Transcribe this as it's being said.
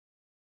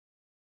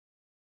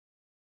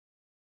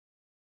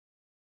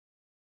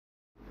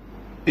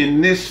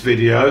In this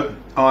video,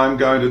 I'm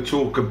going to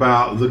talk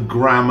about the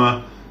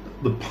grammar,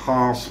 the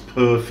past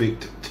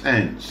perfect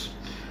tense.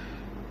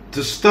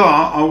 To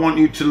start, I want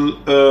you to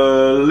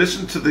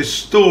listen to this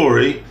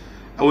story,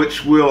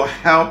 which will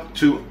help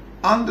to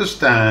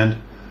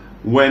understand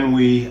when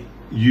we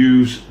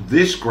use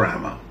this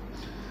grammar.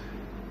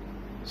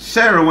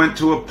 Sarah went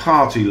to a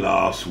party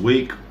last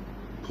week.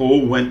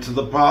 Paul went to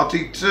the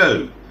party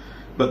too,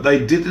 but they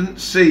didn't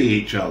see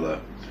each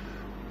other.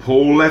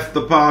 Paul left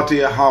the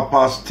party at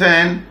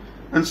 10:30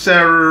 and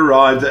Sarah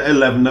arrived at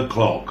 11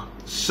 o'clock.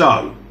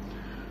 So,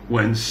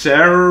 when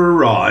Sarah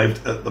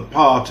arrived at the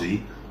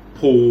party,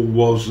 Paul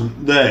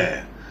wasn't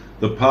there.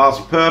 The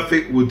past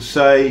perfect would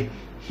say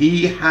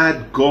he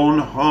had gone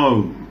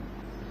home.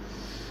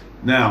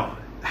 Now,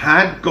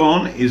 had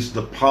gone is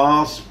the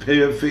past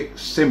perfect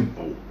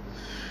simple.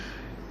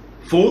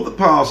 For the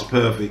past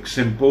perfect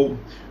simple,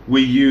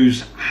 we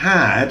use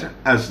had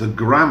as the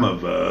grammar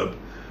verb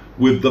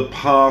with the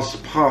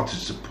past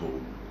participle.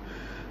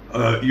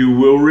 You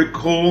will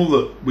recall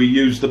that we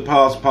use the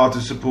past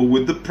participle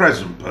with the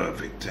present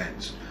perfect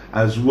tense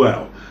as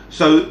well.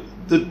 So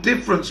the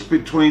difference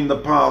between the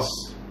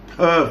past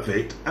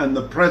perfect and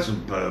the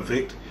present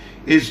perfect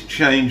is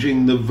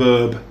changing the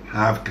verb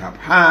have cap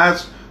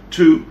has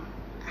to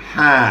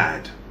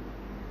had.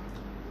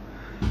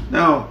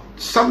 Now,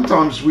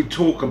 sometimes we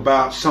talk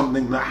about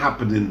something that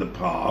happened in the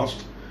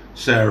past.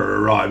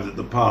 Sarah arrived at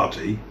the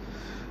party.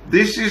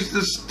 This is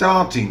the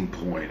starting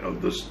point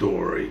of the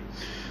story.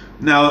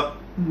 Now,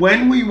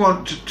 when we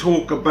want to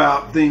talk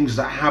about things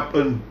that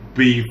happened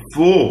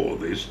before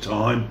this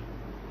time,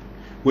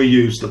 we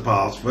use the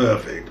past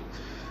perfect.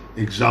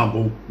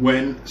 Example,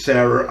 when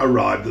Sarah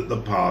arrived at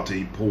the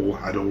party, Paul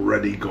had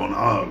already gone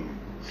home.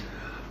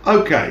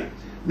 Okay,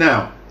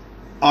 now,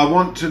 I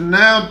want to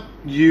now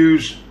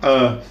use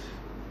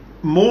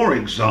more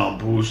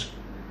examples,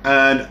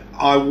 and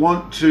I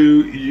want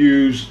to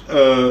use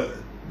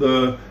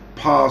the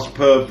past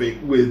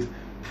perfect with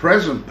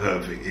present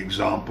perfect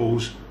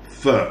examples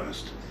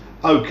first.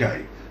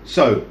 Okay,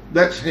 so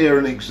let's hear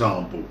an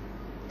example.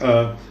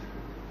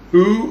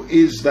 Who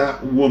is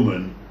that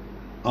woman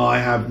I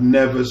have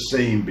never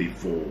seen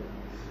before?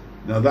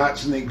 Now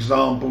that's an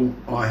example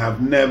I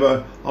have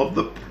never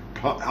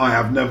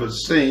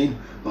seen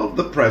of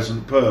the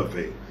present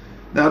perfect.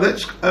 Now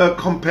let's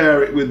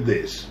compare it with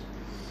this.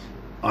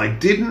 I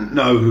didn't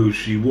know who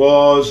she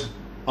was.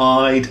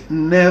 I'd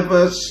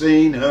never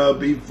seen her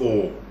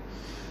before.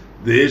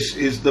 This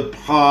is the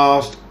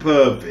past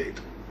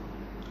perfect.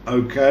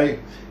 Okay,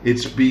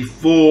 it's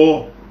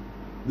before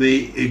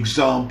the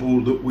example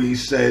that we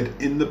said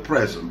in the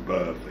present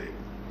perfect.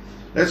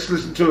 Let's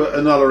listen to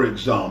another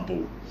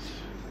example.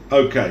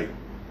 Okay,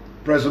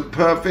 present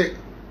perfect.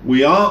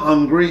 We are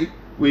hungry.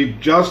 We've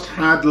just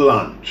had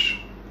lunch.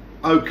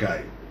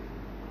 Okay,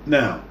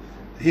 now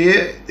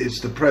here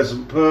is the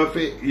present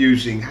perfect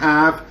using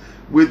have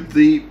with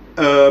the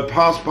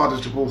past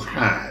participle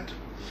had.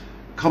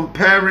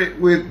 Compare it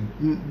with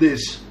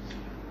this.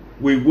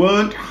 We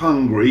weren't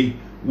hungry.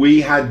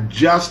 We had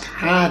just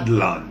had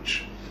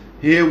lunch.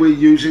 Here we're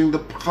using the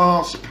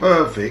past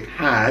perfect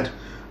had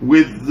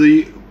with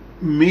the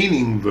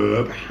meaning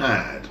verb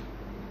had.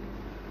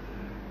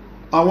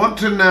 I want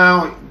to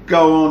now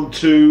go on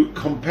to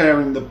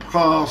comparing the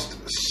past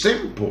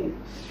simple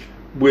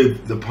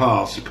with the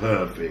past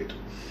perfect.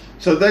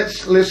 So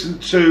let's listen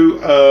to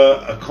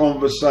a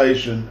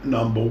conversation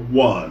number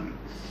 1.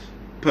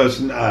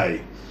 Person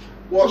A.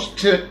 Was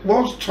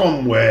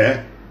Tom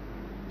there?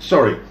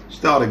 Sorry,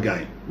 start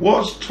again.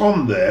 Was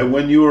Tom there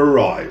when you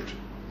arrived?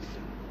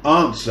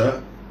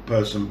 Answer,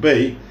 person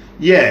B.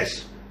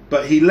 Yes,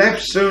 but he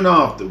left soon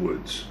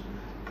afterwards.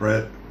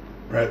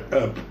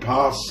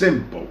 Past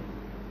simple.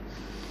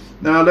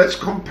 Now let's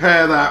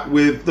compare that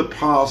with the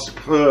past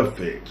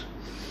perfect.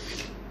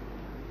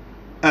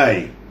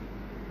 A.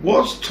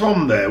 Was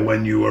Tom there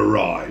when you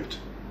arrived?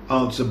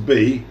 Answer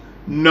B.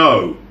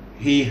 No,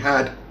 he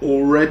had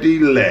already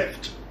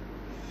left.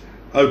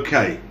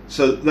 Okay,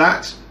 so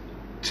that's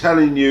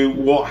telling you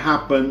what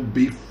happened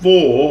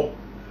before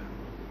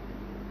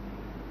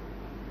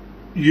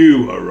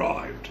you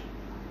arrived.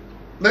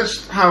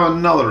 Let's have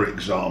another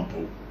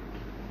example.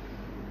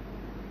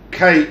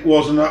 Kate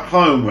wasn't at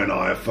home when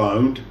I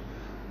phoned.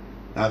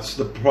 That's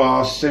the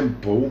past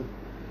simple.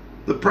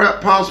 The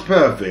past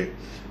perfect.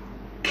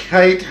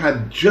 Kate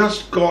had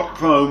just got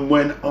home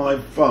when I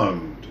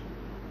phoned.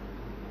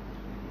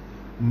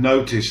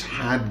 Notice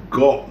had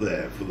got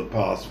there for the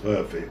past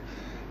perfect.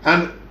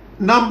 And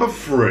number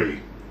 3.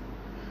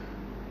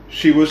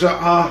 She was at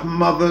her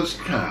mother's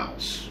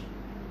house.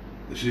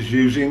 This is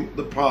using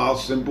the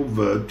past simple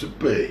verb to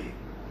be.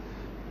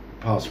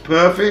 Past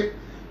perfect.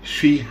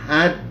 She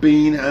had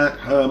been at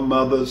her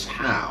mother's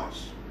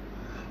house.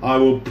 I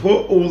will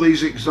put all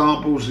these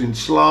examples in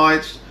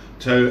slides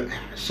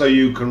so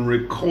you can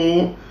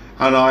recall,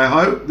 and I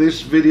hope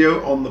this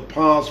video on the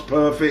past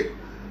perfect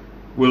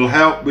will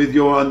help with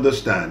your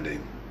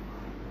understanding.